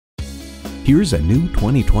Here's a new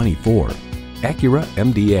 2024 Acura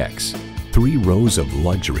MDX. 3 rows of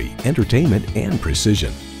luxury, entertainment, and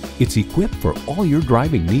precision. It's equipped for all your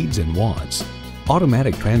driving needs and wants.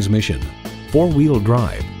 Automatic transmission, 4-wheel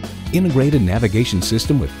drive, integrated navigation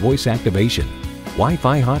system with voice activation,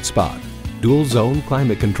 Wi-Fi hotspot, dual zone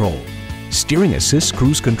climate control, steering assist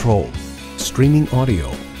cruise control, streaming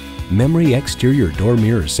audio, memory exterior door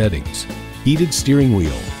mirror settings, heated steering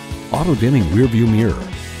wheel, auto-dimming rearview mirror,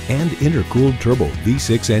 and intercooled turbo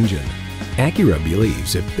V6 engine. Acura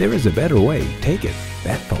believes if there is a better way, take it.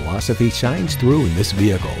 That philosophy shines through in this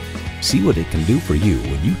vehicle. See what it can do for you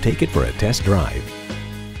when you take it for a test drive.